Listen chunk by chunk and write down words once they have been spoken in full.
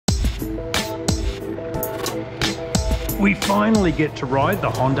We finally get to ride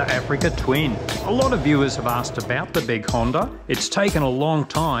the Honda Africa Twin. A lot of viewers have asked about the big Honda. It's taken a long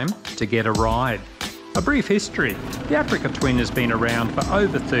time to get a ride. A brief history. The Africa Twin has been around for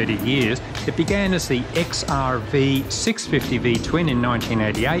over 30 years. It began as the XRV 650V Twin in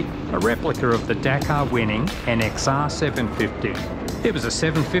 1988, a replica of the Dakar-winning NXR 750. It was a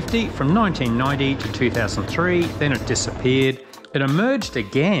 750 from 1990 to 2003, then it disappeared. It emerged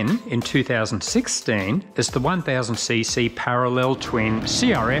again in 2016 as the 1000cc parallel twin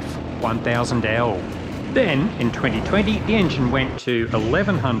CRF1000L. Then, in 2020, the engine went to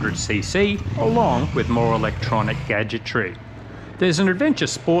 1100cc, along with more electronic gadgetry. There's an adventure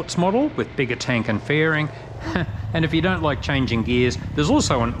sports model with bigger tank and fairing, and if you don't like changing gears, there's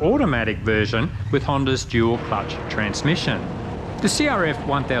also an automatic version with Honda's dual clutch transmission. The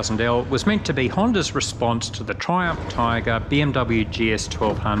CRF1000L was meant to be Honda's response to the Triumph Tiger, BMW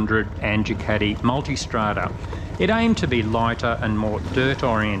GS1200 and Ducati Multistrada. It aimed to be lighter and more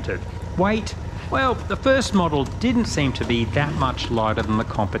dirt-oriented. Weight? Well, the first model didn't seem to be that much lighter than the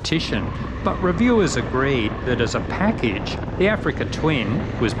competition, but reviewers agreed that as a package, the Africa Twin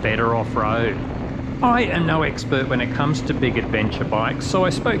was better off-road. I am no expert when it comes to big adventure bikes, so I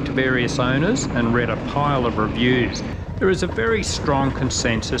spoke to various owners and read a pile of reviews. There is a very strong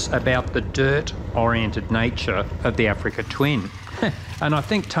consensus about the dirt-oriented nature of the Africa Twin. And I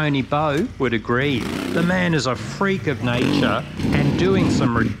think Toni Bou would agree. The man is a freak of nature and doing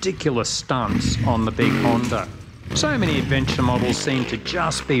some ridiculous stunts on the big Honda. So many adventure models seem to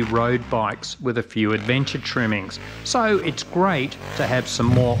just be road bikes with a few adventure trimmings. So it's great to have some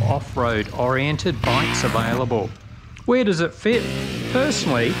more off-road oriented bikes available. Where does it fit?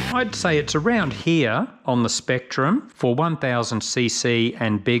 Personally, I'd say it's around here on the spectrum for 1000cc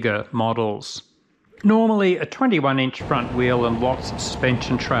and bigger models. Normally, a 21-inch front wheel and lots of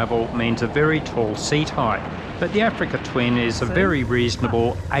suspension travel means a very tall seat height, but the Africa Twin is a very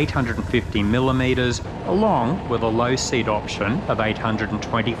reasonable 850mm, along with a low seat option of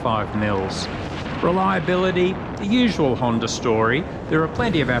 825mm. Reliability, the usual Honda story. There are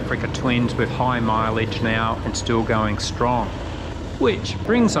plenty of Africa Twins with high mileage now and still going strong. Which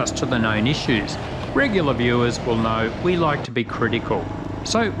brings us to the known issues. Regular viewers will know we like to be critical.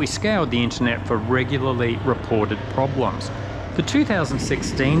 So we scoured the internet for regularly reported problems. The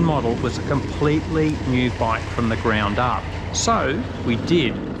 2016 model was a completely new bike from the ground up, so we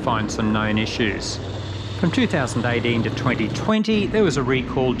did find some known issues. From 2018 to 2020, there was a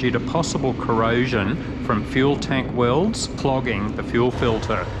recall due to possible corrosion from fuel tank welds clogging the fuel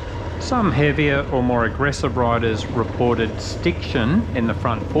filter. Some heavier or more aggressive riders reported stiction in the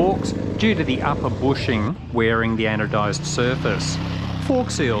front forks due to the upper bushing wearing the anodized surface.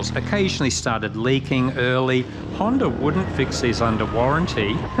 Fork seals occasionally started leaking early. Honda wouldn't fix these under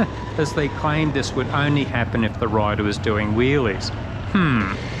warranty, as they claimed this would only happen if the rider was doing wheelies.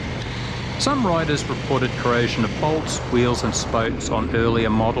 Some riders reported corrosion of bolts, wheels and spokes on earlier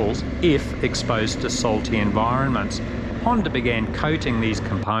models if exposed to salty environments. Honda began coating these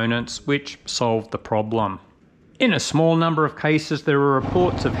components, which solved the problem. In a small number of cases, there were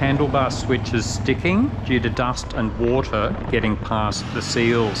reports of handlebar switches sticking due to dust and water getting past the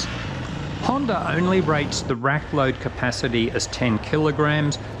seals. Honda only rates the rack load capacity as 10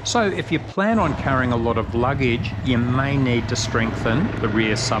 kilograms, so if you plan on carrying a lot of luggage, you may need to strengthen the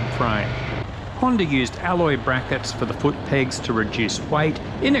rear subframe. Honda used alloy brackets for the foot pegs to reduce weight.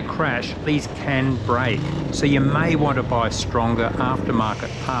 In a crash, these can break, so you may want to buy stronger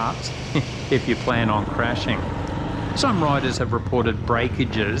aftermarket parts if you plan on crashing. Some riders have reported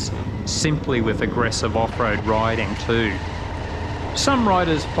breakages simply with aggressive off-road riding too. Some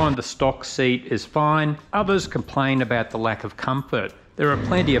riders find the stock seat is fine, others complain about the lack of comfort. There are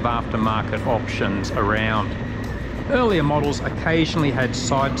plenty of aftermarket options around. Earlier models occasionally had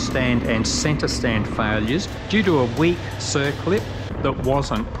sidestand and centre stand failures due to a weak circlip that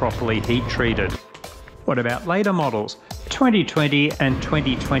wasn't properly heat treated. What about later models? 2020 and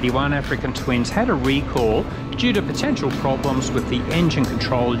 2021 African Twins had a recall due to potential problems with the engine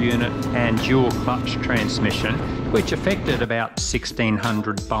control unit and dual clutch transmission, which affected about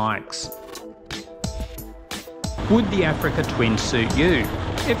 1,600 bikes. Would the Africa Twin suit you?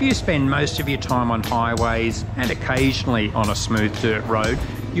 If you spend most of your time on highways and occasionally on a smooth dirt road,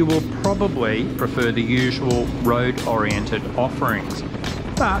 you will probably prefer the usual road-oriented offerings.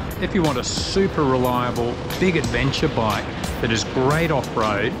 But if you want a super reliable, big adventure bike that is great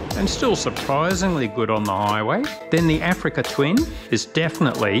off-road and still surprisingly good on the highway, then the Africa Twin is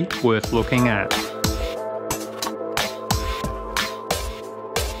definitely worth looking at.